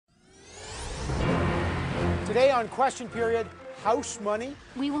Today on Question Period, house money.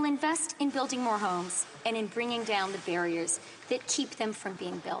 We will invest in building more homes and in bringing down the barriers that keep them from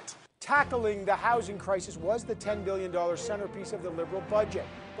being built. Tackling the housing crisis was the $10 billion centerpiece of the Liberal budget.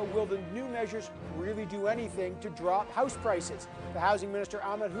 But will the new measures really do anything to drop house prices? The Housing Minister,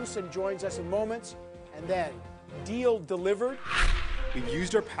 Ahmed Hussen, joins us in moments. And then, deal delivered. We've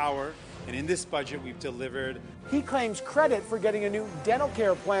used our power, and in this budget, we've delivered. He claims credit for getting a new dental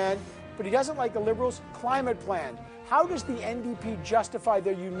care plan, but he doesn't like the Liberals' climate plan. How does the NDP justify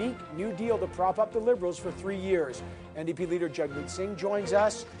their unique New Deal to prop up the Liberals for 3 years? NDP leader Jagmeet Singh joins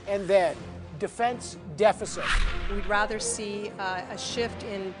us. And then, defense deficit. We'd rather see a shift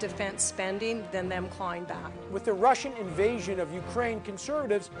in defense spending than them clawing back. With the Russian invasion of Ukraine,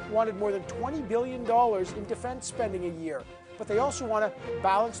 Conservatives wanted more than $20 billion in defense spending a year. But they also want to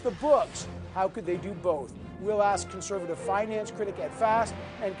balance the books. How could they do both? We'll ask Conservative finance critic Ed Fast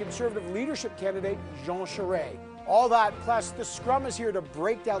and Conservative leadership candidate Jean Charest. All that, plus the Scrum is here to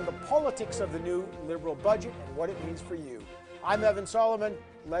break down the politics of the new Liberal budget and what it means for you. I'm Evan Solomon.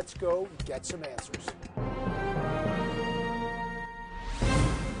 Let's go get some answers.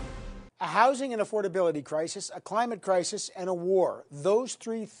 A housing and affordability crisis, a climate crisis, and a war. Those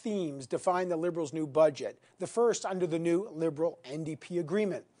three themes define the Liberals' new budget, the first under the new Liberal-NDP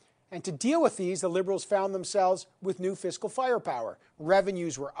agreement. And to deal with these, the Liberals found themselves with new fiscal firepower.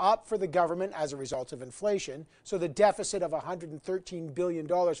 Revenues were up for the government as a result of inflation, so the deficit of $113 billion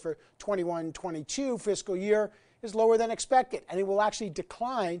for 21-22 fiscal year is lower than expected, and it will actually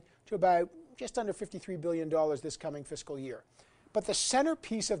decline to about just under $53 billion this coming fiscal year. But the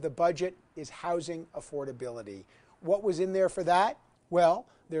centerpiece of the budget is housing affordability. What was in there for that? Well,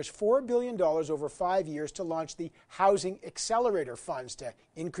 there's $4 billion over 5 years to launch the Housing Accelerator Funds to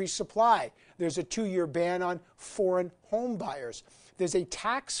increase supply. There's a 2-year ban on foreign home buyers. There's a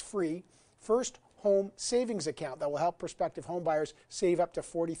tax-free first home savings account that will help prospective home buyers save up to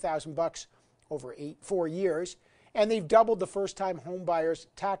 $40,000 over 4 years. And they've doubled the first-time home buyers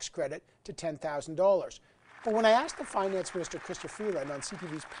tax credit to $10,000. But when I asked the Finance Minister, Chrystia Freeland, on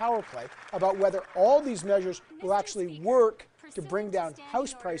CTV's Power Play about whether all these measures will actually work to bring down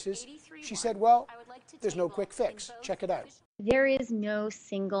house prices, she said, well, there's no quick fix. Check it out. There is no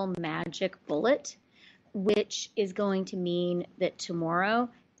single magic bullet, which is going to mean that tomorrow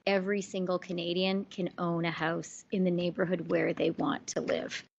every single Canadian can own a house in the neighborhood where they want to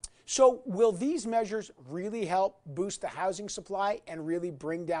live. So will these measures really help boost the housing supply and really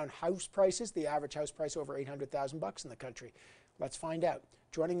bring down house prices, the average house price over $800,000 in the country? Let's find out.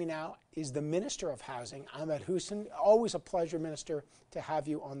 Joining me now is the Minister of Housing, Ahmed Hussen. Always a pleasure, Minister, to have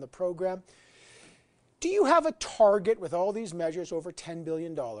you on the program. Do you have a target with all these measures over $10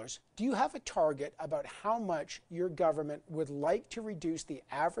 billion? Do you have a target about how much your government would like to reduce the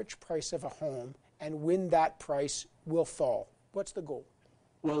average price of a home and when that price will fall? What's the goal?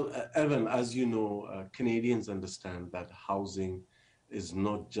 Well, Evan, as you know, Canadians understand that housing is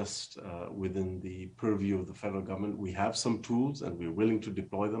not just within the purview of the federal government. We have some tools and we're willing to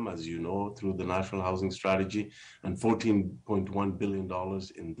deploy them, as you know, through the National Housing Strategy and $14.1 billion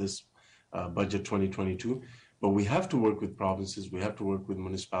in this budget 2022. But we have to work with provinces, we have to work with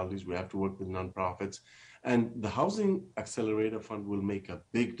municipalities, we have to work with nonprofits. And the Housing Accelerator Fund will make a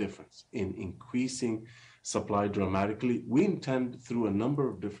big difference in increasing supply dramatically. We intend, through a number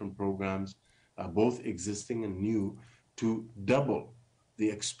of different programs, both existing and new, to double the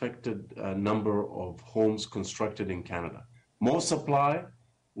expected number of homes constructed in Canada. More supply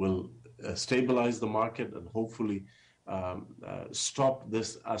will stabilize the market and hopefully stop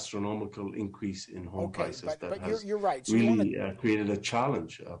this astronomical increase in home prices that has you're right. So really created a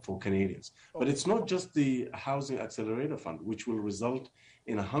challenge for Canadians. But it's not just the Housing Accelerator Fund, which will result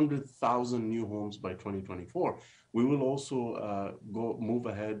in 100,000 new homes by 2024. We will also move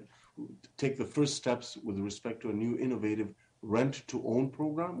ahead, take the first steps with respect to a new innovative rent-to-own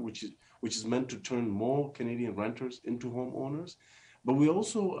program, which is meant to turn more Canadian renters into homeowners. But we're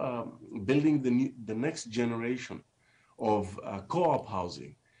also building the next generation of co-op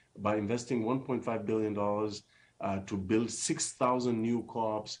housing by investing $1.5 billion to build 6,000 new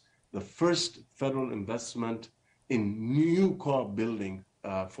co-ops, the first federal investment in new co-op building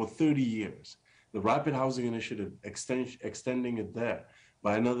for 30 years. The Rapid Housing Initiative extending it there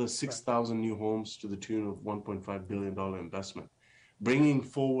by another 6,000 new homes to the tune of $1.5 billion investment. Bringing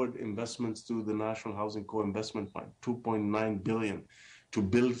forward investments through the National Housing Co-Investment Fund, $2.9 billion to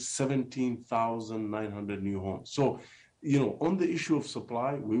build 17,900 new homes. So, you know, on the issue of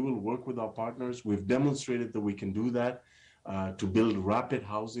supply, we will work with our partners. We've demonstrated that we can do that to build rapid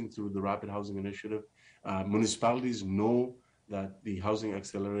housing through the Rapid Housing Initiative. Municipalities know that the Housing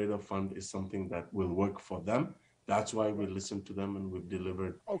Accelerator Fund is something that will work for them. That's why we listened to them and we've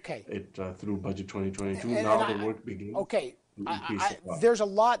delivered it through Budget 2022. Now the work begins. Okay. There's a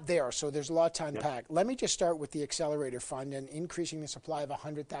lot there, so there's a lot to unpack. Let me just start with the Accelerator Fund and increasing the supply of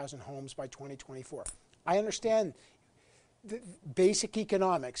 100,000 homes by 2024. I understand the basic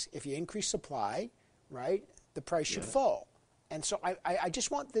economics. If you increase supply, right, the price should fall. And so I just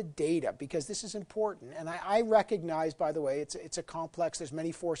want the data because this is important. And I recognize, by the way, it's a complex. There's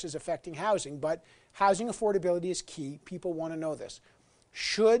many forces affecting housing, but housing affordability is key. People want to know this.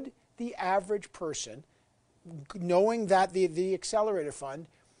 Should the average person, knowing that the Accelerator Fund,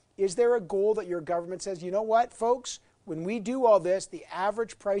 is there a goal that your government says, you know what, folks, when we do all this, the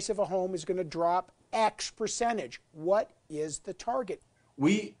average price of a home is going to drop X percentage? What is the target?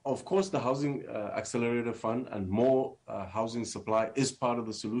 We, of course, the Housing Accelerator Fund and more housing supply is part of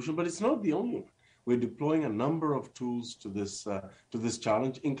the solution, but it's not the only one. We're deploying a number of tools to this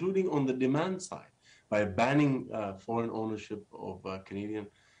challenge, including on the demand side, by banning foreign ownership of Canadian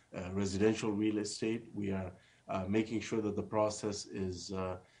residential real estate. We are making sure that the process is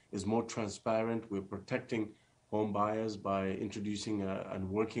more transparent. We're protecting home buyers by introducing and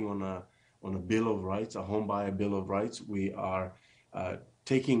working on a bill of rights, a home buyer bill of rights. We are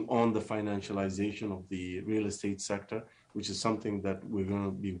taking on the financialization of the real estate sector, which is something that we're going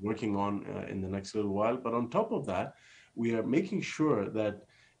to be working on in the next little while. But on top of that, we are making sure that,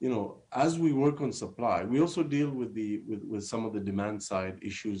 you know, as we work on supply, we also deal with some of the demand side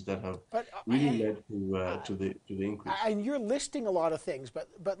issues that have really led to the increase. And you're listing a lot of things, but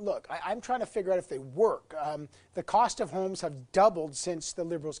look, I'm trying to figure out if they work. The cost of homes have doubled since the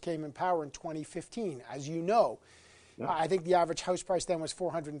Liberals came in power in 2015, as you know. I think the average house price then was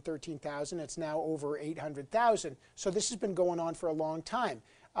 $413,000. It's now over $800,000. So this has been going on for a long time.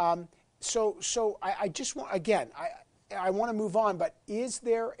 So I just want, again, I want to move on, but is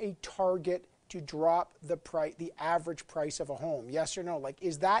there a target to drop the average price of a home? Yes or no? Like,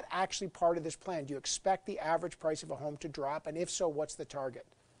 is that actually part of this plan? Do you expect the average price of a home to drop? And if so, what's the target?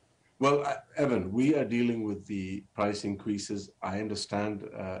 Well, Evan, we are dealing with the price increases. I understand,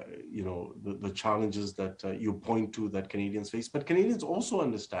 you know, the challenges that you point to that Canadians face, but Canadians also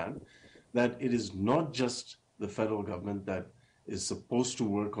understand that it is not just the federal government that is supposed to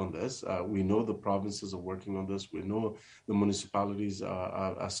work on this. We know the provinces are working on this. We know the municipalities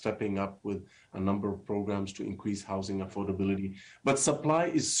are stepping up with a number of programs to increase housing affordability. But supply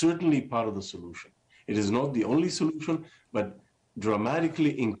is certainly part of the solution. It is not the only solution, but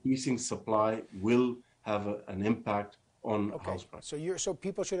dramatically increasing supply will have an impact on house price. So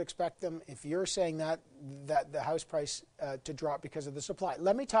people should expect them, if you're saying that the house price to drop because of the supply.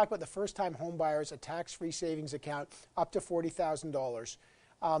 Let me talk about the first-time home buyers, a tax-free savings account up to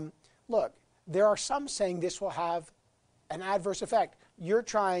 $40,000. Look, there are some saying this will have an adverse effect. You're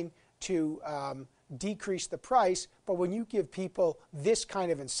trying to decrease the price, but when you give people this kind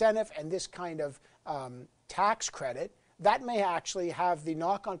of incentive and this kind of tax credit, that may actually have the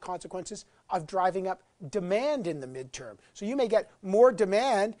knock-on consequences of driving up demand in the midterm. So you may get more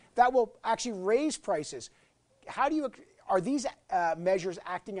demand that will actually raise prices. Are these measures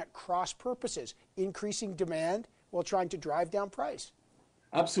acting at cross purposes, increasing demand while trying to drive down price?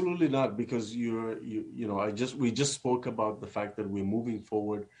 Absolutely not, because we just spoke about the fact that we're moving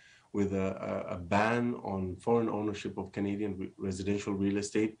forward with a ban on foreign ownership of Canadian residential real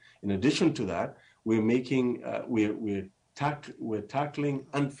estate. In addition to that, we're tackling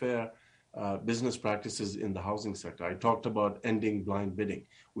unfair business practices in the housing sector. I talked about ending blind bidding.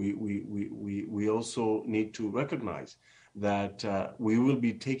 We also need to recognize that we will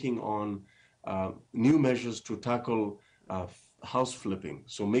be taking on new measures to tackle house flipping.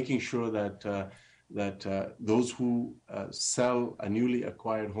 So making sure that those who sell a newly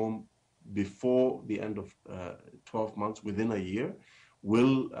acquired home before the end of 12 months, within a year,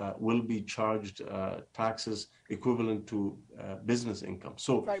 will be charged taxes equivalent to business income.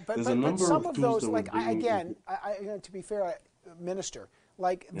 So there's a number some of those, tools like, to be fair, Minister,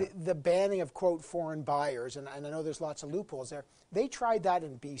 like the banning of, quote, foreign buyers, and I know there's lots of loopholes there. They tried that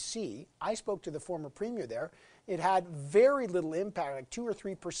in BC. I spoke to the former premier there. It had very little impact, like 2 or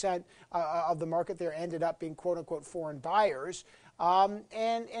 3% of the market there ended up being, quote unquote, foreign buyers. And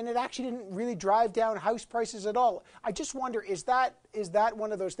it actually didn't really drive down house prices at all. I just wonder, is that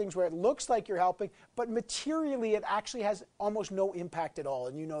one of those things where it looks like you're helping, but materially it actually has almost no impact at all,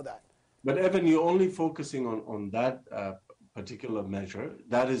 and you know that? But Evan, you're only focusing on that particular measure.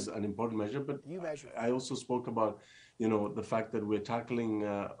 That is an important measure, but I also spoke about, the fact that we're tackling,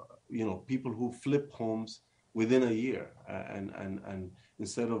 people who flip homes within a year, and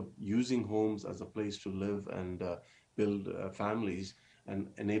instead of using homes as a place to live and build families and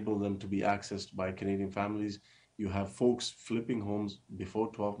enable them to be accessed by Canadian families. You have folks flipping homes before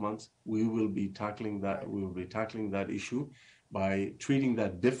 12 months. We will be tackling that. We will be tackling that issue by treating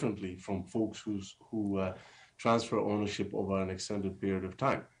that differently from folks who transfer ownership over an extended period of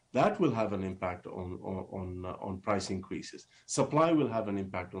time. That will have an impact on price increases. Supply will have an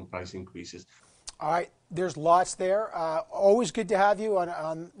impact on price increases. All right, there's lots there. Always good to have you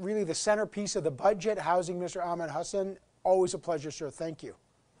on really the centerpiece of the budget, housing, Mr. Ahmed Hassan. Always a pleasure, sir. Thank you.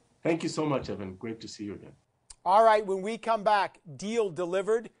 Thank you so much, Evan. Great to see you again. All right, when we come back, deal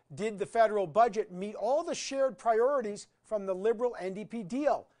delivered. Did the federal budget meet all the shared priorities from the Liberal NDP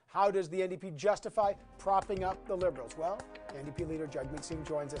deal? How does the NDP justify propping up the Liberals? Well, NDP leader Jagmeet Singh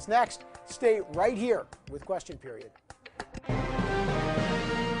joins us next. Stay right here with Question Period.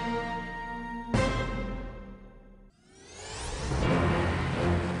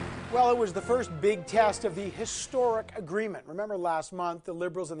 Well, it was the first big test of the historic agreement. Remember last month, the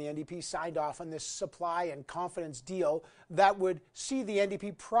Liberals and the NDP signed off on this supply and confidence deal that would see the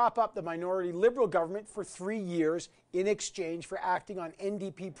NDP prop up the minority Liberal government for 3 years in exchange for acting on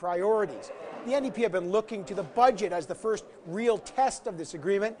NDP priorities. The NDP have been looking to the budget as the first real test of this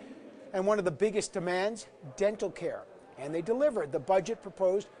agreement, and one of the biggest demands, dental care. And they delivered. The budget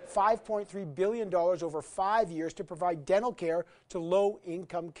proposed $5.3 billion over 5 years to provide dental care to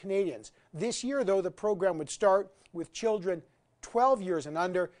low-income Canadians. This year, though, the program would start with children 12 years and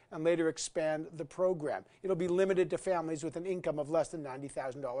under and later expand the program. It'll be limited to families with an income of less than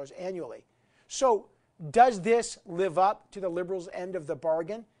 $90,000 annually. So does this live up to the Liberals' end of the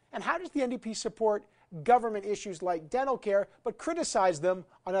bargain? And how does the NDP support government issues like dental care but criticize them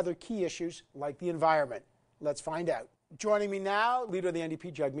on other key issues like the environment? Let's find out. Joining me now, leader of the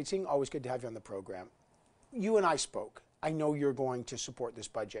NDP, Jagmeet Singh. Always good to have you on the program. You and I spoke. I know you're going to support this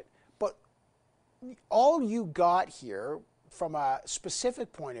budget, but all you got here from a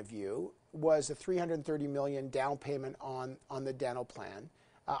specific point of view was a $330 million down payment on the dental plan.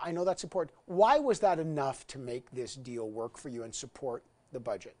 I know that's important. Why was that enough to make this deal work for you and support the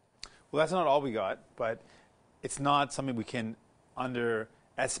budget? Well, that's not all we got, but it's not something we can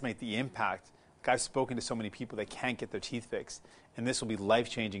underestimate the impact. I've spoken to so many people that can't get their teeth fixed, and this will be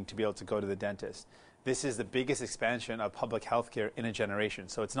life-changing to be able to go to the dentist. This is the biggest expansion of public health care in a generation,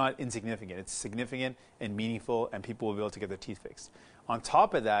 so it's not insignificant. It's significant and meaningful, and people will be able to get their teeth fixed. On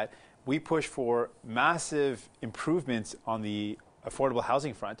top of that, we push for massive improvements on the affordable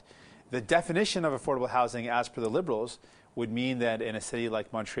housing front. The definition of affordable housing, as per the Liberals, would mean that in a city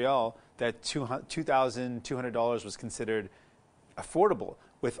like Montreal, that $2,200 was considered affordable.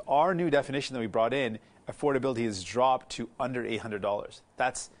 With our new definition that we brought in, affordability has dropped to under $800.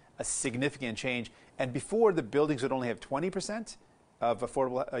 That's a significant change. And before, the buildings would only have 20% of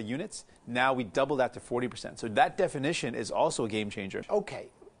affordable units. Now we double that to 40%. So that definition is also a game changer. Okay.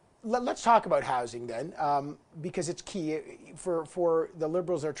 Let's talk about housing then, because it's key for the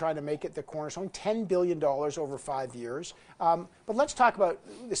Liberals. They're trying to make it the cornerstone, $10 billion over 5 years. But let's talk about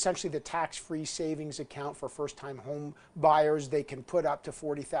essentially the tax-free savings account for first-time home buyers. They can put up to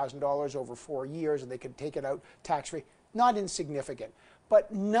 $40,000 over 4 years, and they can take it out tax-free. Not insignificant.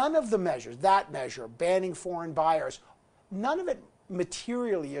 But none of the measures, that measure, banning foreign buyers, none of it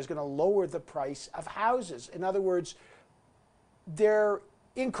materially is going to lower the price of houses. In other words, they're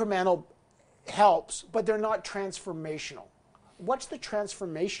incremental helps, but they're not transformational. What's the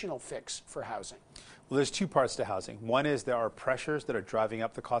transformational fix for housing? Well, there's two parts to housing. One is there are pressures that are driving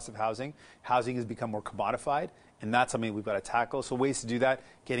up the cost of housing. Housing has become more commodified, and that's something we've got to tackle. So ways to do that,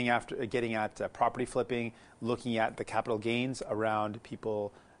 getting at property flipping, looking at the capital gains around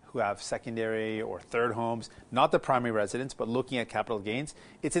people who have secondary or third homes, not the primary residence, but looking at capital gains.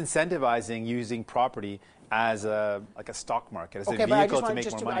 It's incentivizing using property as a stock market, as a vehicle to make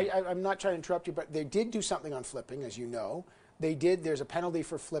more money. I'm not trying to interrupt you, but they did do something on flipping, as you know. There's a penalty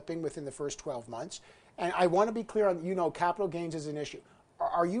for flipping within the first 12 months. And I want to be clear on, capital gains is an issue.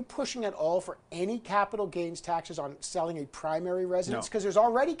 Are you pushing at all for any capital gains taxes on selling a primary residence? Because there's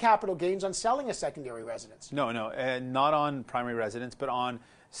already capital gains on selling a secondary residence. No, not on primary residence, but on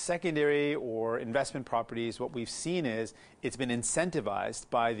secondary or investment properties. What we've seen is it's been incentivized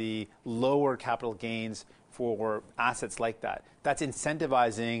by the lower capital gains for assets like that. That's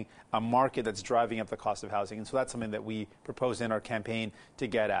incentivizing a market that's driving up the cost of housing. And so that's something that we propose in our campaign to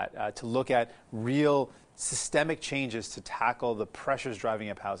get at, to look at real systemic changes to tackle the pressures driving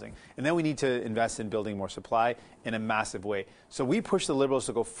up housing. And then we need to invest in building more supply in a massive way. So we push the Liberals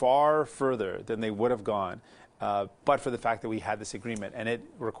to go far further than they would have gone, but for the fact that we had this agreement. And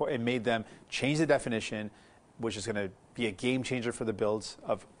it made them change the definition, which is going to be a game changer for the builds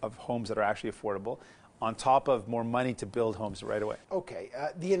of homes that are actually affordable. on top of more money to build homes right away. Okay,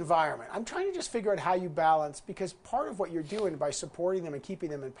 the environment. I'm trying to just figure out how you balance, because part of what you're doing by supporting them and keeping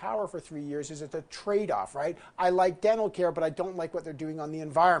them in power for 3 years is it's a trade-off, right? I like dental care, but I don't like what they're doing on the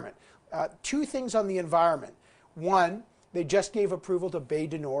environment. Two things on the environment. One, they just gave approval to Bay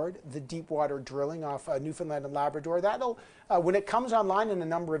du Nord, the deep water drilling off Newfoundland and Labrador. That'll, when it comes online in a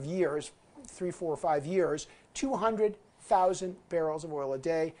number of years, 3, 4, 5 years, 200,000 barrels of oil a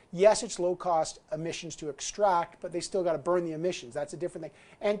day. Yes, it's low-cost emissions to extract, but they still got to burn the emissions. That's a different thing.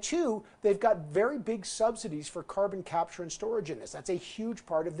 And two, they've got very big subsidies for carbon capture and storage in this. That's a huge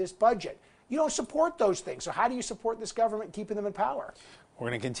part of this budget. You don't support those things. So how do you support this government keeping them in power? We're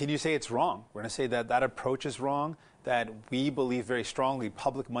going to continue to say it's wrong. We're going to say that that approach is wrong, that we believe very strongly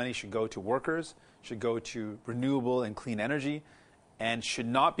public money should go to workers, should go to renewable and clean energy, and should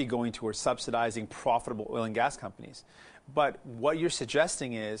not be going towards subsidizing profitable oil and gas companies. But what you're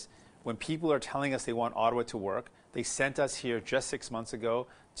suggesting is when people are telling us they want Ottawa to work, they sent us here just 6 months ago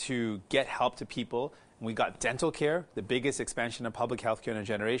to get help to people. And we got dental care, the biggest expansion of public health care in a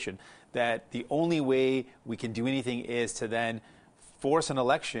generation, that the only way we can do anything is to then force an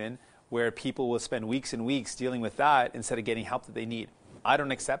election where people will spend weeks and weeks dealing with that instead of getting help that they need. I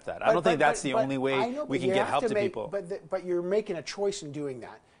don't accept that. I don't think that's the only way we can get help to people. But you're making a choice in doing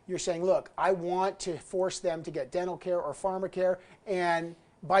that. You're saying, look, I want to force them to get dental care or pharmacare, and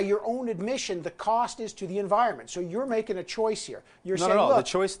by your own admission, the cost is to the environment. So you're making a choice here. You're saying, no. look,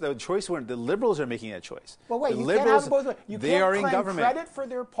 The choice weren't. The Liberals are making a choice. Well, wait, the you Liberals, can't have both. You they can't are in claim government. credit for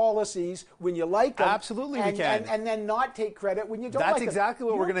their policies when you like them. Absolutely, we and, can. And then not take credit when you don't like them. That's exactly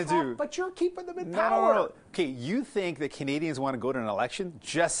what we're going to do. But you're keeping them in power. No. Okay, you think that Canadians want to go to an election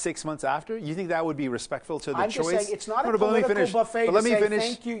just 6 months after? You think that would be respectful to the I'm choice? just saying it's not a but political buffet But let to me say, finish.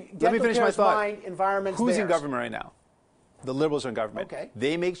 thank you, Let me finish my dental thought. care's mine, environment's Who's in theirs. government right now? The Liberals are in government. Okay.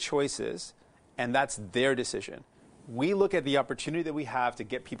 They make choices, and that's their decision. We look at the opportunity that we have to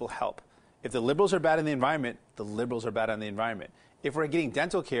get people help. If the Liberals are bad on the environment, the Liberals are bad on the environment. If we're getting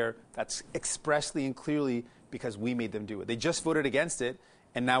dental care, that's expressly and clearly because we made them do it. They just voted against it,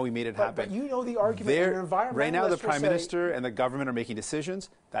 and now we made it happen. But you know the argument in environment. Right now, the Prime Minister and the government are making decisions.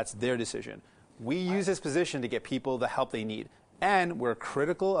 That's their decision. We use this position to get people the help they need. And we're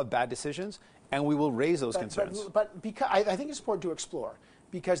critical of bad decisions, and we will raise those concerns. But because I think it's important to explore,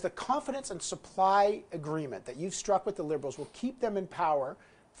 because the confidence and supply agreement that you've struck with the Liberals will keep them in power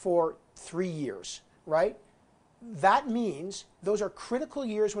for 3 years, right? That means those are critical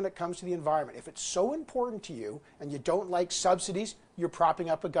years when it comes to the environment. If it's so important to you and you don't like subsidies, you're propping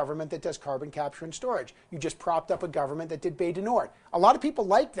up a government that does carbon capture and storage. You just propped up a government that did Bay du Nord. A lot of people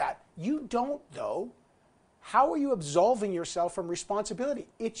like that. You don't, though. How are you absolving yourself from responsibility?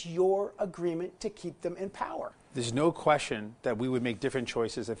 It's your agreement to keep them in power. There's no question that we would make different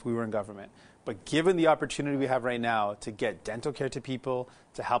choices if we were in government. But given the opportunity we have right now to get dental care to people,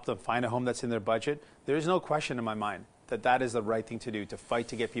 to help them find a home that's in their budget, there is no question in my mind that that is the right thing to do, to fight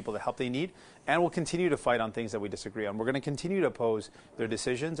to get people the help they need. And we'll continue to fight on things that we disagree on. We're going to continue to oppose their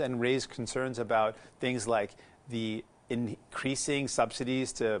decisions and raise concerns about things like the increasing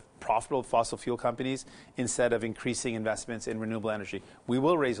subsidies to profitable fossil fuel companies instead of increasing investments in renewable energy. We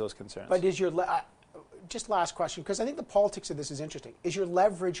will raise those concerns. But is your just last question, because I think the politics of this is interesting. Is your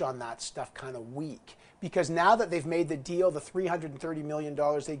leverage on that stuff kind of weak? Because now that they've made the deal, the $330 million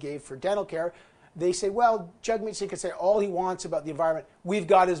they gave for dental care, they say, well, Jagmeet Singh can say all he wants about the environment. We've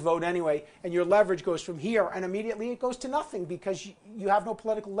got his vote anyway. And your leverage goes from here, and immediately it goes to nothing because you have no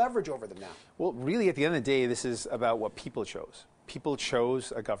political leverage over them now. Well, really, at the end of the day, this is about what people chose. People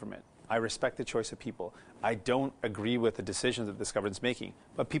chose a government. I respect the choice of people. I don't agree with the decisions that this government's making,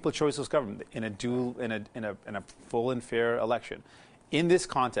 but people chose this government in a full and fair election. In this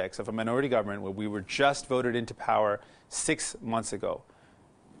context of a minority government where we were just voted into power 6 months ago,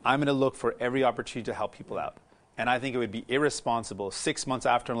 I'm going to look for every opportunity to help people out. And I think it would be irresponsible 6 months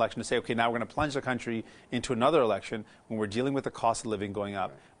after an election to say, okay, now we're going to plunge the country into another election when we're dealing with the cost of living going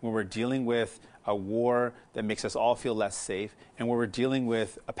up, when we're dealing with a war that makes us all feel less safe, and when we're dealing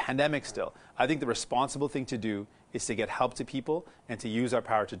with a pandemic still. I think the responsible thing to do is to get help to people and to use our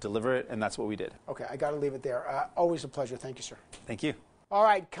power to deliver it, and that's what we did. Okay, I got to leave it there. Always a pleasure. Thank you, sir. Thank you. All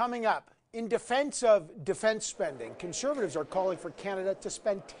right, coming up. In defense of defense spending, Conservatives are calling for Canada to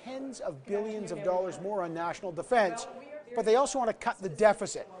spend tens of billions of dollars more on national defense, but they also want to cut the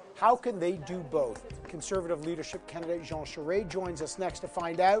deficit. How can they do both? Conservative leadership candidate Jean Charest joins us next to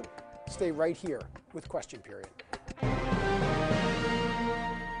find out. Stay right here with Question Period.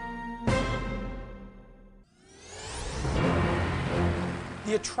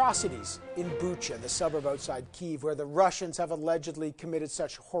 The atrocities in Bucha, the suburb outside Kyiv, where the Russians have allegedly committed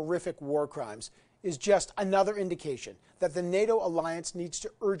such horrific war crimes, is just another indication that the NATO alliance needs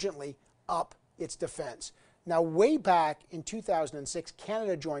to urgently up its defense. Now, way back in 2006,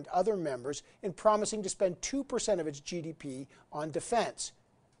 Canada joined other members in promising to spend 2% of its GDP on defense.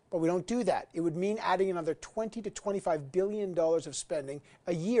 But we don't do that. It would mean adding another $20 to $25 billion of spending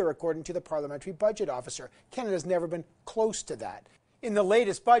a year, according to the Parliamentary Budget Officer. Canada's never been close to that. In the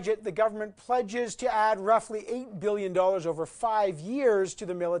latest budget, the government pledges to add roughly $8 billion over 5 years to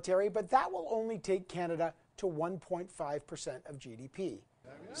the military, but that will only take Canada to 1.5% of GDP.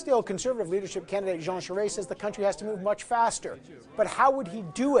 Still, Conservative leadership candidate Jean Charest says the country has to move much faster. But how would he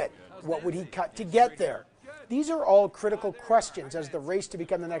do it? What would he cut to get there? These are all critical questions as the race to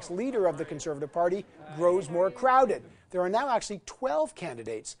become the next leader of the Conservative Party grows more crowded. There are now actually 12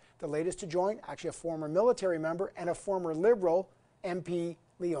 candidates. The latest to join, actually a former military member and a former Liberal, MP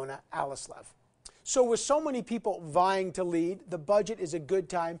Leona Alleslev. So with so many people vying to lead, the budget is a good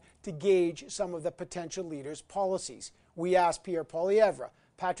time to gauge some of the potential leaders' policies. We asked Pierre Poilievre,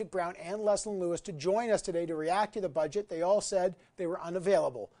 Patrick Brown, and Leslyn Lewis to join us today to react to the budget. They all said they were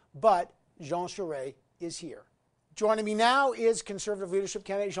unavailable, but Jean Charest is here. Joining me now is Conservative leadership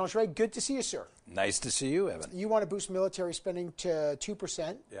candidate Jean Charest. Good to see you, sir. Nice to see you, Evan. You want to boost military spending to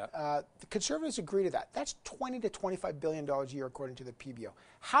 2%. Yeah. The Conservatives agree to that. That's $20 to $25 billion a year, according to the PBO.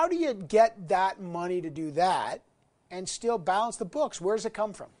 How do you get that money to do that and still balance the books? Where does it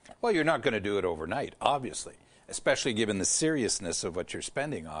come from? Well, you're not going to do it overnight, obviously, especially given the seriousness of what you're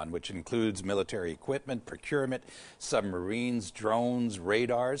spending on, which includes military equipment, procurement, submarines, drones,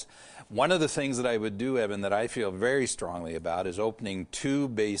 radars. One of the things that I would do, Evan, that I feel very strongly about is opening 2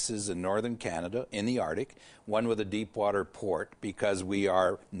 bases in northern Canada in the Arctic, one with a deep water port, because we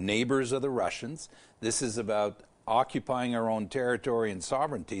are neighbors of the Russians. This is about occupying our own territory and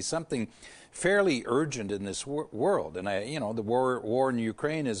sovereignty, something fairly urgent in this world. And the war in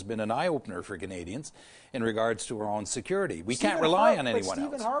Ukraine has been an eye-opener for Canadians in regards to our own security. We can't rely on anyone else.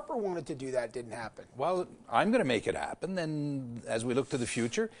 Stephen Harper wanted to do that, didn't happen. Well, I'm going to make it happen. And as we look to the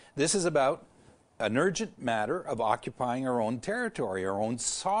future, this is about an urgent matter of occupying our own territory, our own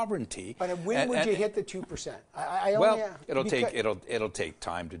sovereignty. But when would you hit the 2%? It'll take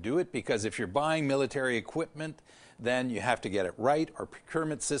time to do it, because if you're buying military equipment, then you have to get it right. Our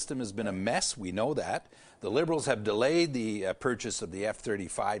procurement system has been a mess. We know that. The Liberals have delayed the purchase of the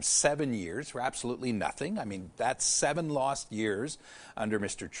F-35 7 years for absolutely nothing. I mean, that's 7 lost years under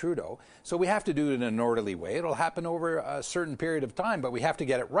Mr. Trudeau. So we have to do it in an orderly way. It'll happen over a certain period of time, but we have to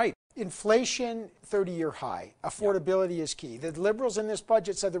get it right. Inflation, 30-year high. Affordability is key. The Liberals in this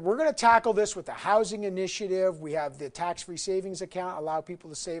budget said that we're going to tackle this with the housing initiative. We have the tax-free savings account, allow people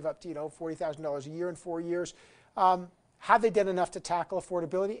to save up to $40,000 a year in 4 years. Have they done enough to tackle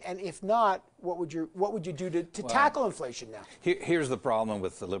affordability? And if not, what would you do to tackle inflation now? Here's the problem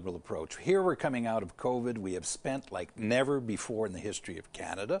with the Liberal approach. Here we're coming out of COVID. We have spent like never before in the history of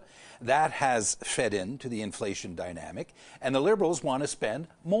Canada. That has fed into the inflation dynamic. And the Liberals want to spend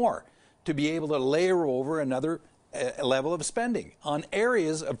more to be able to layer over another level of spending on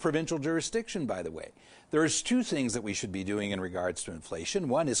areas of provincial jurisdiction, by the way. There's 2 things that we should be doing in regards to inflation.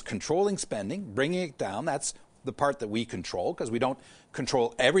 One is controlling spending, bringing it down. That's the part that we control, because we don't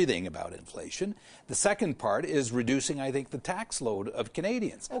control everything about inflation. The second part is reducing, I think, the tax load of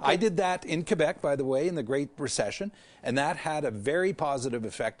Canadians. Okay. I did that in Quebec, by the way, in the Great Recession, and that had a very positive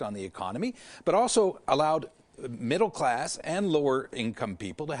effect on the economy, but also allowed middle class and lower income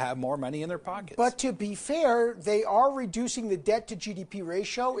people to have more money in their pockets. But to be fair, they are reducing the debt to GDP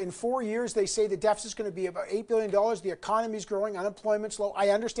ratio. In 4 years, they say the deficit is going to be about $8 billion. The economy is growing, unemployment's low. I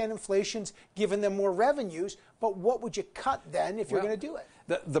understand inflation's given them more revenues, but what would you cut then if you're going to do it?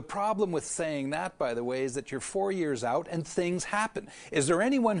 The problem with saying that, by the way, is that you're 4 years out and things happen. Is there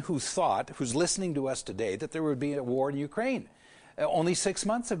anyone who's listening to us today, that there would be a war in Ukraine only 6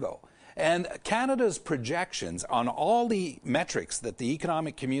 months ago? And Canada's projections on all the metrics that the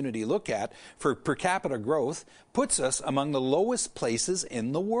economic community look at for per capita growth puts us among the lowest places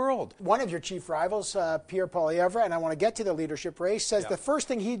in the world. One of your chief rivals, Pierre Poilievre, and I want to get to the leadership race, says the first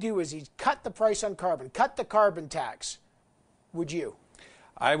thing he'd do is he'd cut the price on carbon, cut the carbon tax. Would you?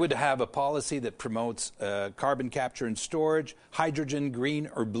 I would have a policy that promotes carbon capture and storage, hydrogen, green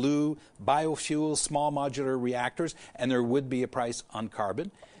or blue, biofuels, small modular reactors, and there would be a price on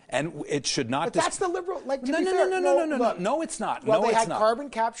carbon. And it should not... But that's the Liberal... No, it's not. Well, they had carbon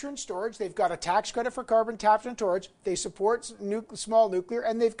capture and storage. They've got a tax credit for carbon capture and storage. They support small nuclear,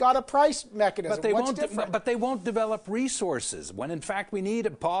 and they've got a price mechanism. But they won't develop resources, when in fact we need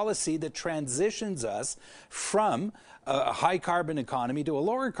a policy that transitions us from a high carbon economy to a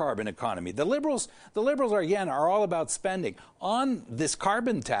lower carbon economy. The Liberals are all about spending. On this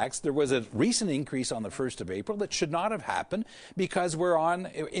carbon tax, there was a recent increase on the 1st of April that should not have happened because we're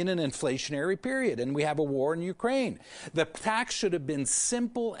in an inflationary period and we have a war in Ukraine. The tax should have been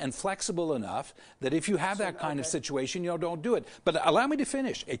simple and flexible enough that if you have that kind of situation, don't do it. But allow me to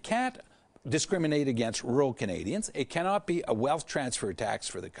finish. It can't discriminate against rural Canadians. It cannot be a wealth transfer tax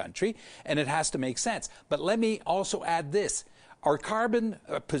for the country, and it has to make sense. But let me also add this. Our carbon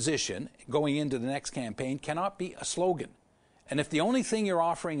position going into the next campaign cannot be a slogan. And if the only thing you're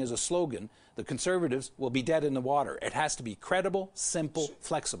offering is a slogan, the Conservatives will be dead in the water. It has to be credible, simple,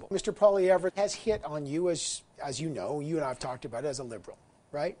 flexible. Mr. Poilievre has hit on you, as you know, you and I have talked about it, as a Liberal,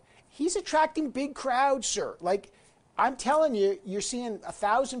 right? He's attracting big crowds, sir. Like, I'm telling you, you're seeing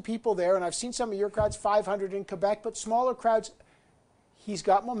 1,000 people there, and I've seen some of your crowds, 500 in Quebec, but smaller crowds. He's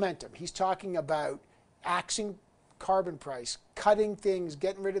got momentum. He's talking about axing carbon price, cutting things,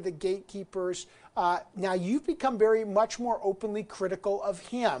 getting rid of the gatekeepers. Now, you've become much more openly critical of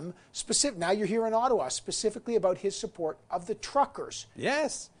him. Now you're here in Ottawa, specifically about his support of the truckers.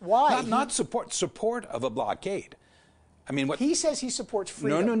 Yes. Why? Not support of a blockade. I mean, what he says he supports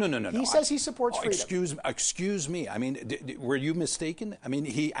freedom. No. He says he supports freedom. Excuse me. I mean, were you mistaken? I mean,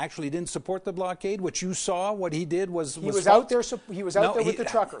 he actually didn't support the blockade. What you saw, what he did was he was out there. He was out there with the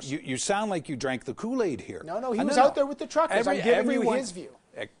truckers. You sound like you drank the Kool-Aid here. No, he was out there with the truckers. I'm giving you his view.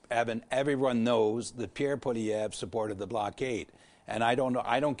 Evan, everyone knows that Pierre Poilievre supported the blockade. And I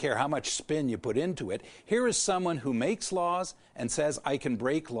don't care how much spin you put into it. Here is someone who makes laws and says, I can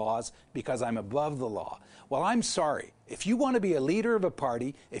break laws because I'm above the law. Well, I'm sorry. If you want to be a leader of a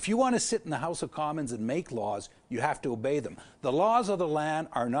party, if you want to sit in the House of Commons and make laws, you have to obey them. The laws of the land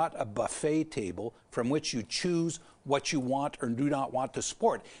are not a buffet table from which you choose what you want or do not want to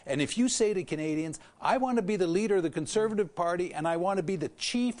support. And if you say to Canadians, I want to be the leader of the Conservative Party and I want to be the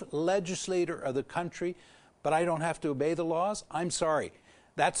chief legislator of the country, but I don't have to obey the laws, I'm sorry.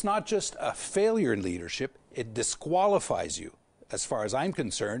 That's not just a failure in leadership. It disqualifies you, as far as I'm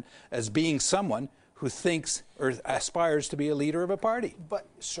concerned, as being someone who thinks or aspires to be a leader of a party. But,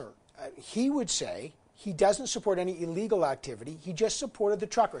 sir, he would say he doesn't support any illegal activity. He just supported the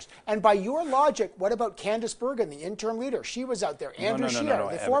truckers. And by your logic, what about Candice Bergen, the interim leader? She was out there. Andrew Scheer,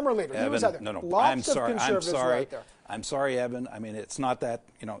 the former leader, he was out there. Lots of conservatives were out there. I'm sorry, Evan. I mean, it's not that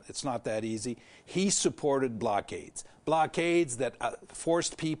easy. He supported blockades that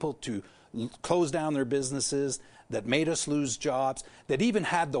forced people to close down their businesses, that made us lose jobs, that even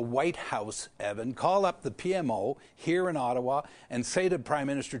had the White House, Evan, call up the PMO here in Ottawa and say to Prime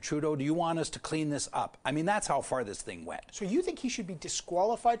Minister Trudeau, do you want us to clean this up? I mean, that's how far this thing went. So you think he should be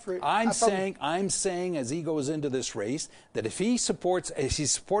disqualified for... I'm saying as he goes into this race, that if he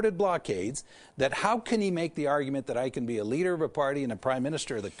supported blockades, that how can he make the argument that I can be a leader of a party and a Prime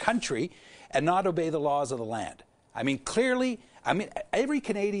Minister of the country and not obey the laws of the land? I mean, clearly... every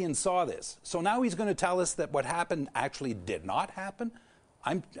Canadian saw this. So now he's going to tell us that what happened actually did not happen?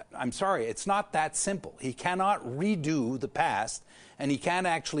 I'm sorry, it's not that simple. He cannot redo the past, and he can't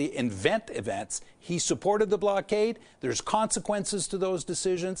actually invent events. He supported the blockade. There's consequences to those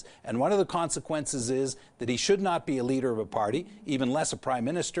decisions, and one of the consequences is that he should not be a leader of a party, even less a prime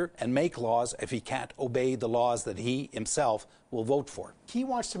minister, and make laws if he can't obey the laws that he himself will vote for. He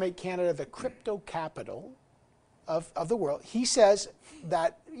wants to make Canada the crypto capital of the world. He says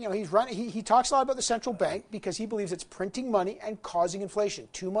that he talks a lot about the central bank because he believes it's printing money and causing inflation.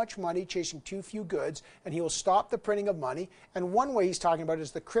 Too much money chasing too few goods, and he will stop the printing of money. And one way he's talking about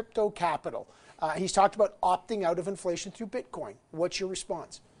is the crypto capital. He's talked about opting out of inflation through Bitcoin. What's your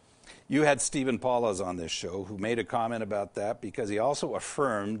response? You had Stephen Paulas on this show who made a comment about that because he also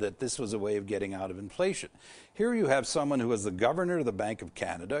affirmed that this was a way of getting out of inflation. Here you have someone who is the governor of the Bank of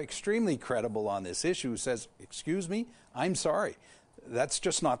Canada, extremely credible on this issue, who says, excuse me, I'm sorry. That's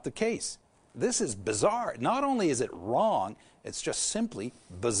just not the case. This is bizarre. Not only is it wrong, it's just simply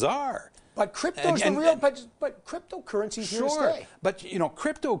bizarre. But crypto's the real, but cryptocurrency's here to stay. But,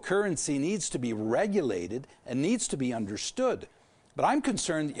 cryptocurrency needs to be regulated and needs to be understood. But I'm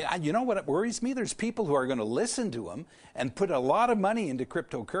concerned, you know what worries me? There's people who are going to listen to him and put a lot of money into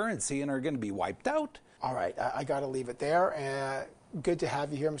cryptocurrency and are going to be wiped out. All right, I got to leave it there. Good to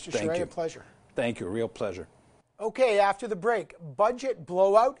have you here, Mr. Charest. A pleasure. Thank you, a real pleasure. Okay, after the break, budget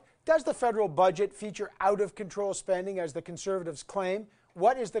blowout. Does the federal budget feature out-of-control spending, as the Conservatives claim?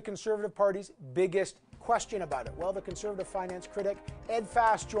 What is the Conservative Party's biggest question about it? Well, the Conservative finance critic Ed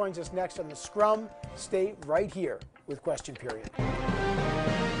Fast joins us next on The Scrum. Stay right here with Question Period.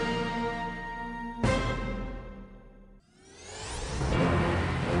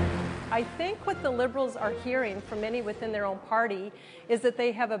 I think what the Liberals are hearing from many within their own party is that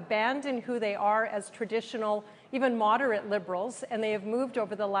they have abandoned who they are as traditional, even moderate Liberals, and they have moved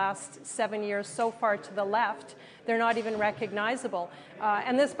over the last 7 years so far to the left, they're not even recognizable.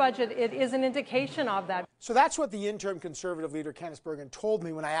 And this budget, it is an indication of that. So that's what the interim Conservative leader, Candice Bergen, told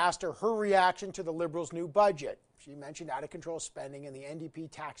me when I asked her reaction to the Liberals' new budget. She mentioned out-of-control spending and the NDP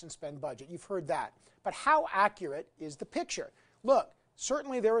tax and spend budget. You've heard that. But how accurate is the picture? Look,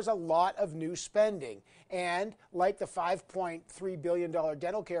 certainly there is a lot of new spending. And like the $5.3 billion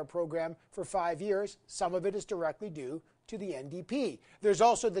dental care program for 5 years, some of it is directly due to the NDP. There's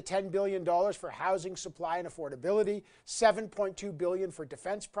also the $10 billion for housing supply and affordability, $7.2 billion for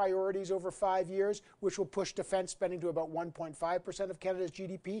defense priorities over 5 years, which will push defense spending to about 1.5% of Canada's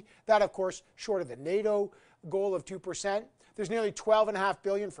GDP. That, of course, short of the NATO goal of 2%. There's nearly $12.5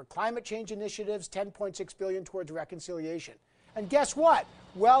 billion for climate change initiatives, $10.6 billion towards reconciliation. And guess what?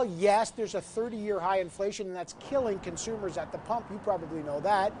 Well, yes, there's a 30-year high inflation, and that's killing consumers at the pump. You probably know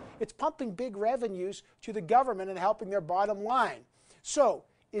that. It's pumping big revenues to the government and helping their bottom line. So,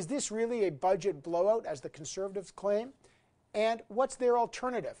 is this really a budget blowout, as the Conservatives claim? And what's their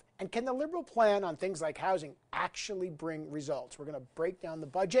alternative? And can the Liberal plan on things like housing actually bring results? We're going to break down the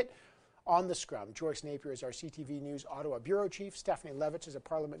budget on the scrum. Joyce Napier is our CTV News Ottawa Bureau Chief. Stephanie Levitz is a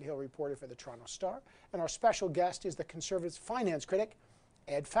Parliament Hill reporter for the Toronto Star. And our special guest is the Conservatives finance critic,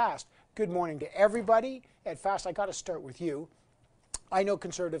 Ed Fast. Good morning to everybody. Ed Fast, I got to start with you. I know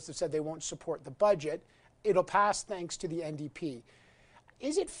Conservatives have said they won't support the budget. It'll pass thanks to the NDP.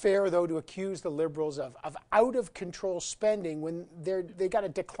 Is it fair, though, to accuse the Liberals of out-of-control spending when they got a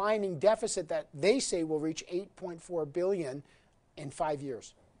declining deficit that they say will reach $8.4 billion in 5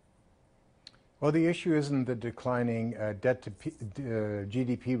 years? Well, the issue isn't the declining debt to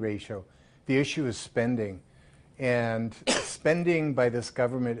GDP ratio. The issue is spending. And spending by this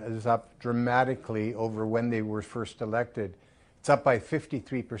government is up dramatically over when they were first elected. It's up by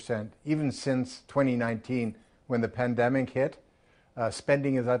 53%. Even since 2019, when the pandemic hit,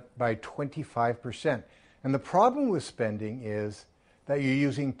 spending is up by 25%. And the problem with spending is that you're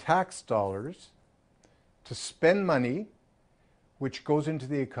using tax dollars to spend money, which goes into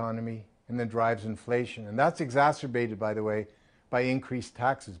the economy and then drives inflation. And that's exacerbated, by the way, by increased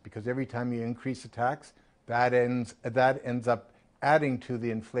taxes, because every time you increase a tax, that ends up adding to the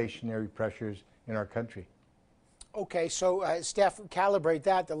inflationary pressures in our country. Okay, so Steph, calibrate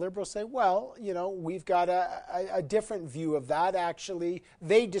that. The Liberals say, well, you know, we've got a different view of that, actually.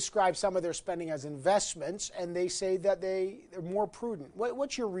 They describe some of their spending as investments, and they say that they're more prudent.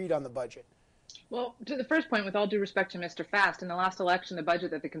 What's your read on the budget? Well, to the first point, with all due respect to Mr. Fast, in the last election, the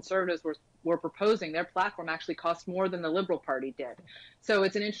budget that the Conservatives were proposing, their platform actually cost more than the Liberal Party did. So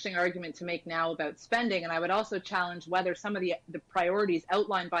it's an interesting argument to make now about spending. And I would also challenge whether some of the priorities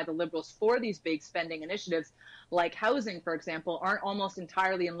outlined by the Liberals for these big spending initiatives, like housing, for example, aren't almost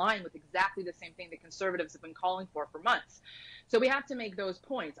entirely in line with exactly the same thing the Conservatives have been calling for months. So we have to make those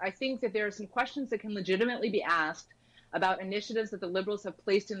points. I think that there are some questions that can legitimately be asked about initiatives that the Liberals have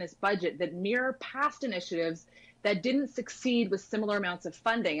placed in this budget that mirror past initiatives that didn't succeed with similar amounts of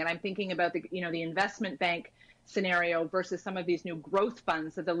funding. And I'm thinking about the investment bank scenario versus some of these new growth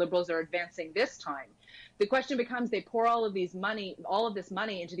funds that the Liberals are advancing this time. The question becomes, they pour all of this money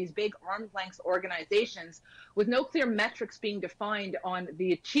into these big arm's length organizations with no clear metrics being defined on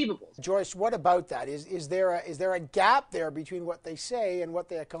the achievables. Joyce, what about that? Is there a gap there between what they say and what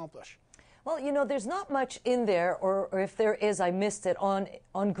they accomplish? Well, you know, there's not much in there, or if there is, I missed it,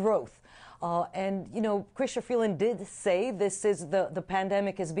 on growth. And, you know, Chrystia Freeland did say the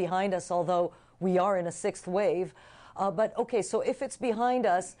pandemic is behind us, although we are in a sixth wave. But, okay, so if it's behind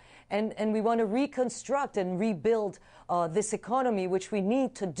us and we want to reconstruct and rebuild this economy, which we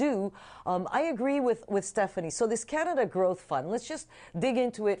need to do, I agree with Stephanie. So this Canada Growth Fund, let's just dig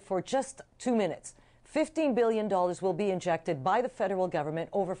into it for just 2 minutes. $15 billion will be injected by the federal government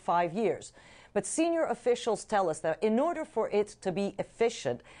over 5 years. But senior officials tell us that in order for it to be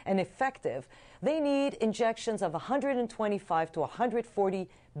efficient and effective, they need injections of $125 to $140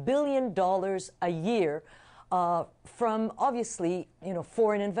 billion a year from, obviously, you know,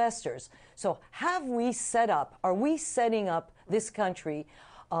 foreign investors. So are we setting up this country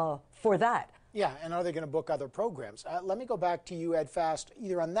for that? Yeah, and are they going to book other programs? Let me go back to you, Ed Fast,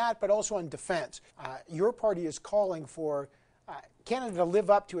 either on that, but also on defense. Your party is calling for Canada to live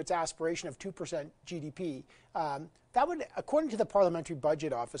up to its aspiration of 2% GDP. That would, according to the Parliamentary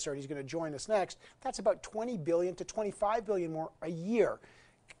Budget Officer, and he's going to join us next, that's about $20 billion to $25 billion more a year.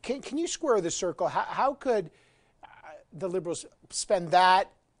 Can you square the circle? How could the Liberals spend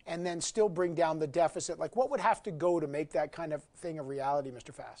that and then still bring down the deficit? Like, what would have to go to make that kind of thing a reality,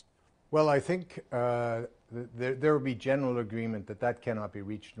 Mr. Fast? Well, I think there will be general agreement that that cannot be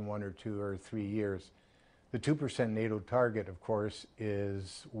reached in 1 or 2 or 3 years. The 2% NATO target, of course,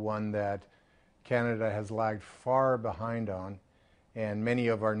 is one that Canada has lagged far behind on, and many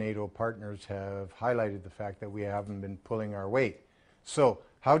of our NATO partners have highlighted the fact that we haven't been pulling our weight. So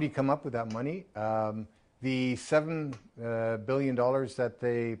how do you come up with that money? The $7 billion that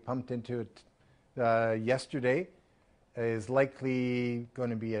they pumped into it yesterday is likely going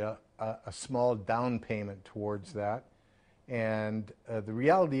to be a small down payment towards that. And the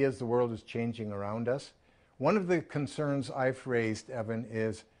reality is the world is changing around us. One of the concerns I've raised, Evan,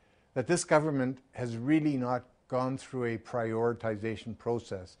 is that this government has really not gone through a prioritization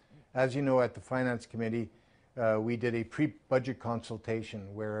process. As you know, at the Finance Committee, we did a pre-budget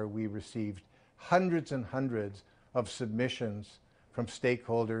consultation where we received hundreds and hundreds of submissions from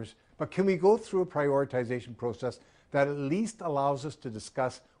stakeholders. But can we go through a prioritization process that at least allows us to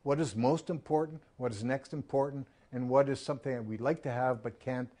discuss what is most important, what is next important, and what is something that we'd like to have but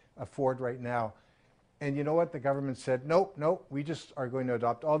can't afford right now? And you know what? The government said, nope, we just are going to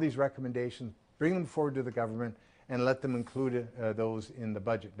adopt all these recommendations, bring them forward to the government, and let them include those in the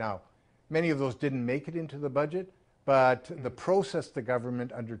budget. Now, many of those didn't make it into the budget, but the process the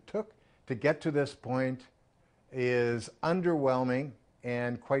government undertook to get to this point is underwhelming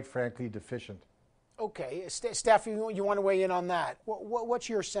and, quite frankly, deficient. Okay. Steph, you want to weigh in on that? What's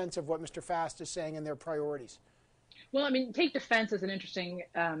your sense of what Mr. Fast is saying in their priorities? Well, I mean, take defense as an interesting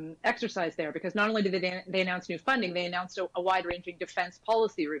exercise there, because not only did they announce new funding, they announced a wide-ranging defense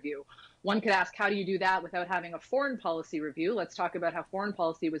policy review. One could ask, how do you do that without having a foreign policy review? Let's talk about how foreign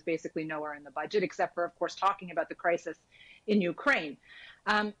policy was basically nowhere in the budget, except for, of course, talking about the crisis in Ukraine.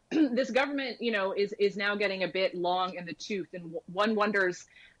 This government, is now getting a bit long in the tooth, and one wonders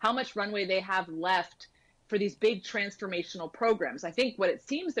how much runway they have left for these big transformational programs. I think what it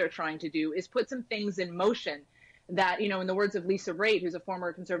seems they're trying to do is put some things in motion that, in the words of Lisa Raitt, who's a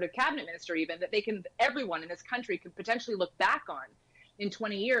former Conservative cabinet minister even, that everyone in this country could potentially look back on in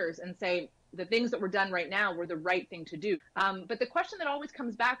 20 years and say the things that were done right now were the right thing to do. But the question that always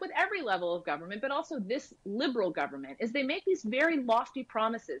comes back with every level of government, but also this Liberal government, is they make these very lofty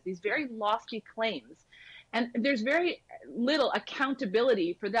promises, these very lofty claims. And there's very little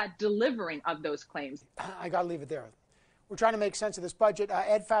accountability for that delivering of those claims. I got to leave it there. We're trying to make sense of this budget.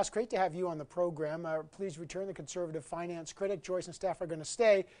 Ed Fast, great to have you on the program. Please return. The Conservative finance critic. Joyce and Steph are going to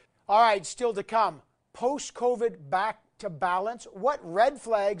stay. All right, still to come. Post-COVID back to balance. What red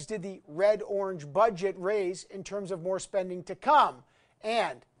flags did the red-orange budget raise in terms of more spending to come?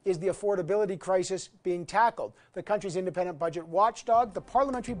 And is the affordability crisis being tackled? The country's independent budget watchdog, the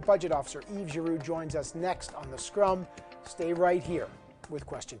Parliamentary Budget Officer, Yves Giroux, joins us next on The Scrum. Stay right here with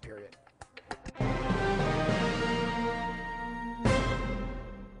Question Period.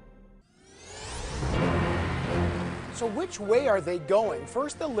 So which way are they going?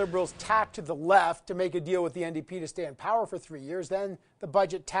 First, the Liberals tacked to the left to make a deal with the NDP to stay in power for 3 years. Then the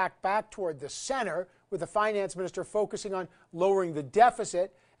budget tacked back toward the center, with the finance minister focusing on lowering the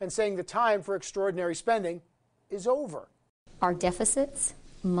deficit and saying the time for extraordinary spending is over. Our deficits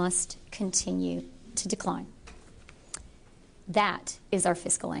must continue to decline. That is our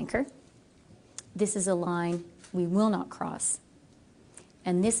fiscal anchor. This is a line we will not cross.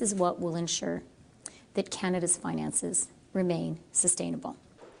 And this is what will ensure that Canada's finances remain sustainable.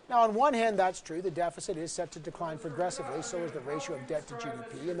 Now, on one hand, that's true. The deficit is set to decline progressively, so is the ratio of debt to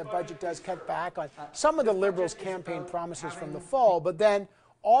GDP, and the budget does cut back on some of the Liberals' campaign promises from the fall. But then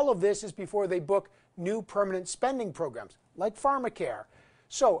all of this is before they book new permanent spending programs, like pharmacare.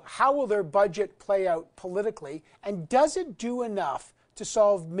 So how will their budget play out politically, and does it do enough to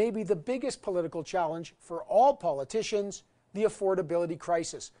solve maybe the biggest political challenge for all politicians, the affordability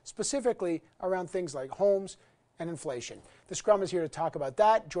crisis, specifically around things like homes and inflation? The Scrum is here to talk about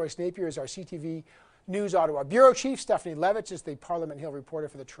that. Joyce Napier is our CTV News Ottawa Bureau Chief. Stephanie Levitz is the Parliament Hill reporter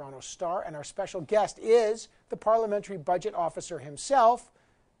for the Toronto Star. And our special guest is the Parliamentary Budget Officer himself,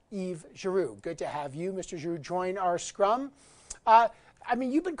 Yves Giroux. Good to have you, Mr. Giroux, join our Scrum.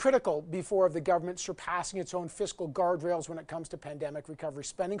 You've been critical before of the government surpassing its own fiscal guardrails when it comes to pandemic recovery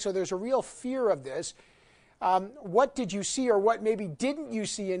spending. So there's a real fear of this. What did you see, or what maybe didn't you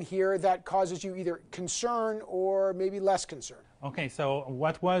see in here that causes you either concern or maybe less concern? Okay, so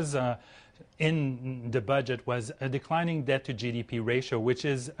what was in the budget was a declining debt to GDP ratio, which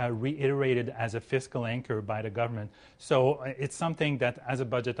is reiterated as a fiscal anchor by the government. So it's something that, as a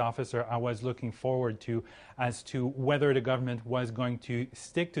budget officer, I was looking forward to, as to whether the government was going to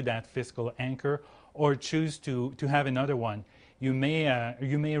stick to that fiscal anchor or choose to have another one. You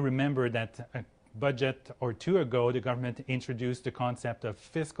may remember that budget or two ago, the government introduced the concept of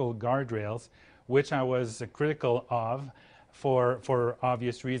fiscal guardrails, which I was critical of for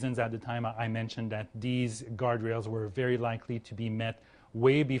obvious reasons. At the time, I mentioned that these guardrails were very likely to be met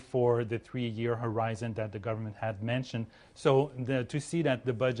way before the 3-year horizon that the government had mentioned. So to see that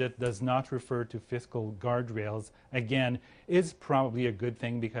the budget does not refer to fiscal guardrails, again, is probably a good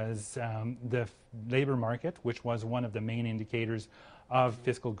thing, because the labor market, which was one of the main indicators of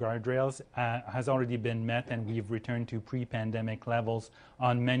fiscal guardrails, has already been met, and we've returned to pre-pandemic levels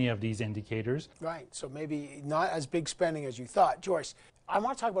on many of these indicators. Right, so maybe not as big spending as you thought. Joyce, I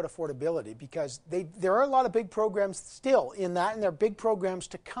want to talk about affordability, because there are a lot of big programs still in that, and there are big programs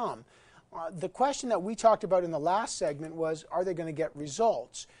to come. The question that we talked about in the last segment was, are they going to get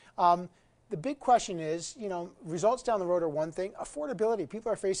results? The big question is, results down the road are one thing. Affordability, people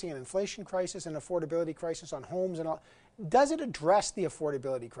are facing an inflation crisis, an affordability crisis on homes and all. Does it address the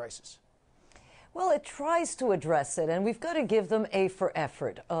affordability crisis? Well, it tries to address it, and we've got to give them A for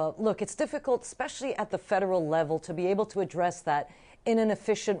effort. Look, it's difficult, especially at the federal level, to be able to address that in an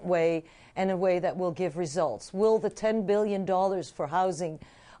efficient way and a way that will give results. Will the $10 billion for housing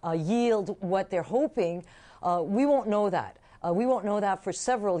yield what they're hoping? We won't know that. We won't know that for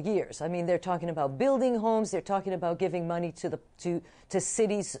several years. I mean, they're talking about building homes. They're talking about giving money to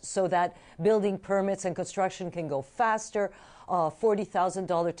cities so that building permits and construction can go faster.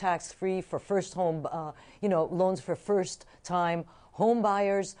 $40,000 tax-free for first home, loans for first-time home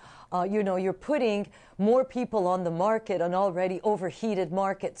buyers. You're putting more people on the market, an already overheated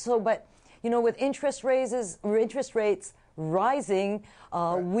market. So, but with interest rates rising,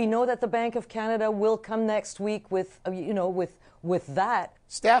 we know that the Bank of Canada will come next week with that.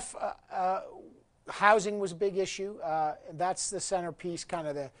 Steph, housing was a big issue. That's the centerpiece, kind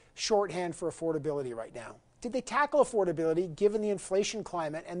of the shorthand for affordability right now. Did they tackle affordability given the inflation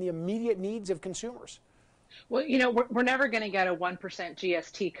climate and the immediate needs of consumers? Well, we're never going to get a 1%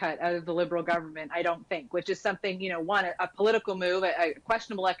 GST cut out of the Liberal government, I don't think, which is something, a political move, a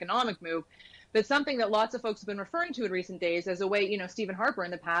questionable economic move, but something that lots of folks have been referring to in recent days as a way, Stephen Harper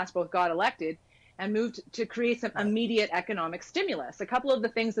in the past both got elected and moved to create some immediate economic stimulus. A couple of the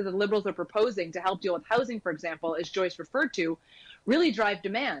things that the Liberals are proposing to help deal with housing, for example, as Joyce referred to, really drive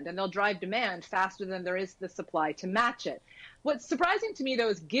demand, and they'll drive demand faster than there is the supply to match it. What's surprising to me, though,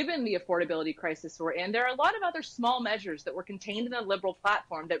 is given the affordability crisis we're in, there are a lot of other small measures that were contained in the Liberal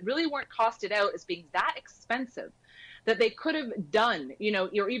platform that really weren't costed out as being that expensive that they could have done,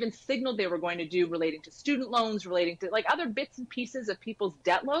 or even signaled they were going to do, relating to student loans, relating to other bits and pieces of people's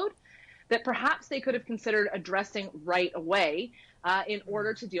debt load that perhaps they could have considered addressing right away in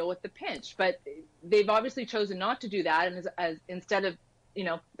order to deal with the pinch. But they've obviously chosen not to do that, and as instead of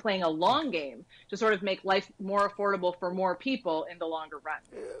playing a long game to sort of make life more affordable for more people in the longer run.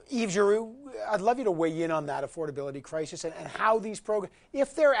 Yves Giroux, I'd love you to weigh in on that affordability crisis and how these programs,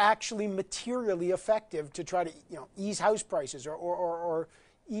 if they're actually materially effective to try to ease house prices or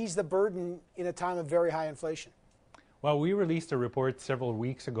ease the burden in a time of very high inflation. Well, we released a report several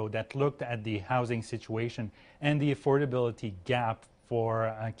weeks ago that looked at the housing situation and the affordability gap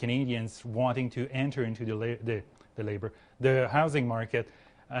for Canadians wanting to enter into the housing market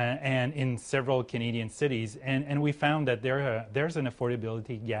and in several Canadian cities. And we found that there's an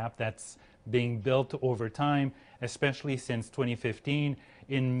affordability gap that's being built over time, especially since 2015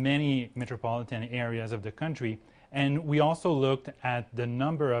 in many metropolitan areas of the country. And we also looked at the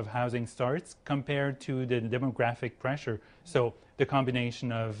number of housing starts compared to the demographic pressure, so the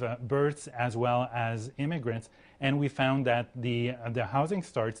combination of births as well as immigrants. And we found that the housing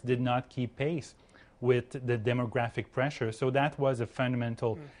starts did not keep pace with the demographic pressure. So that was a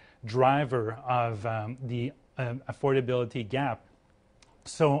fundamental driver of the affordability gap.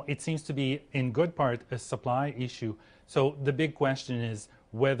 So it seems to be, in good part, a supply issue. So the big question is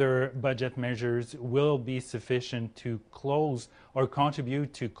whether budget measures will be sufficient to close or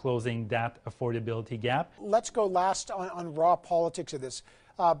contribute to closing that affordability gap. Let's go last on raw politics of this.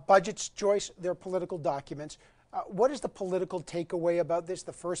 Budgets, Joyce, they're political documents. What is the political takeaway about this,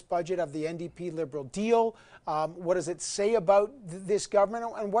 the first budget of the NDP Liberal deal? What does it say about this government?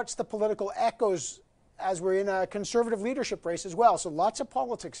 And what's the political echoes as we're in a Conservative leadership race as well? So lots of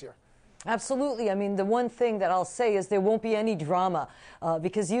politics here. Absolutely. I mean, the one thing that I'll say is there won't be any drama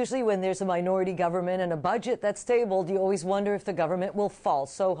because usually when there's a minority government and a budget that's tabled, you always wonder if the government will fall.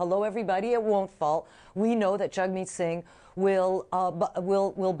 So hello, everybody, it won't fall. We know that Jagmeet Singh will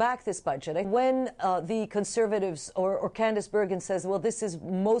back this budget. When the Conservatives or Candice Bergen says, well, this is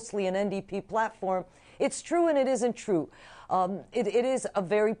mostly an NDP platform, it's true and it isn't true. It is a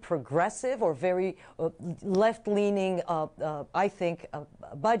very progressive or very left-leaning, I think,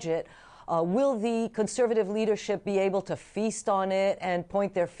 budget. Will the Conservative leadership be able to feast on it and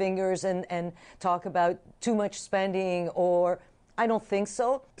point their fingers and talk about too much spending? Or I don't think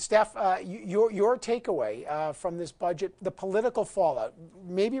so. Steph, your takeaway from this budget, the political fallout,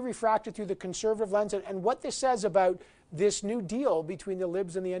 maybe refracted through the Conservative lens, and what this says about this new deal between the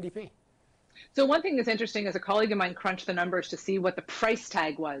Libs and the NDP. So one thing that's interesting is a colleague of mine crunched the numbers to see what the price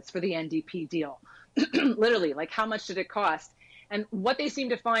tag was for the NDP deal. Literally, like how much did it cost? And what they seemed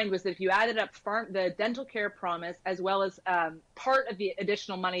to find was that if you added up the dental care promise as well as part of the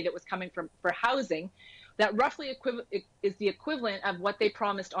additional money that was coming for housing, that roughly is the equivalent of what they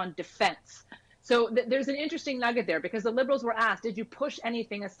promised on defense. So there's an interesting nugget there, because the Liberals were asked, did you push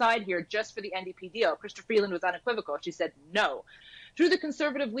anything aside here just for the NDP deal? Chrystia Freeland was unequivocal. She said no. Through the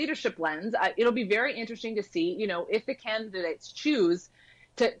Conservative leadership lens, it'll be very interesting to see, if the candidates choose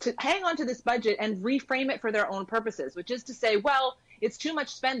to hang on to this budget and reframe it for their own purposes, which is to say, well, it's too much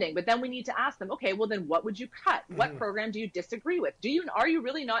spending, but then we need to ask them, okay, well then what would you cut? What program do you disagree with? Are you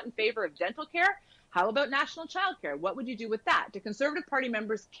really not in favor of dental care? How about national child care? What would you do with that? Do Conservative Party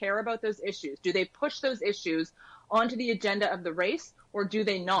members care about those issues? Do they push those issues onto the agenda of the race, or do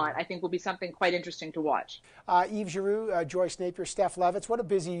they not? I think will be something quite interesting to watch. Yves Giroux, Joyce Napier, Steph Levitz, what a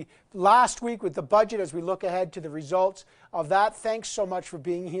busy last week with the budget as we look ahead to the results of that. Thanks so much for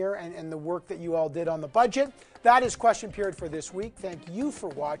being here and the work that you all did on the budget. That is Question Period for this week. Thank you for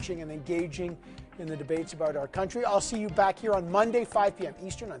watching and engaging in the debates about our country. I'll see you back here on Monday, 5 p.m.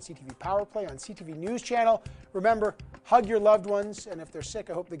 Eastern on CTV Power Play, on CTV News Channel. Remember, hug your loved ones, and if they're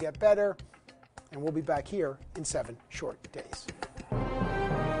sick, I hope they get better. And we'll be back here in 7 short days.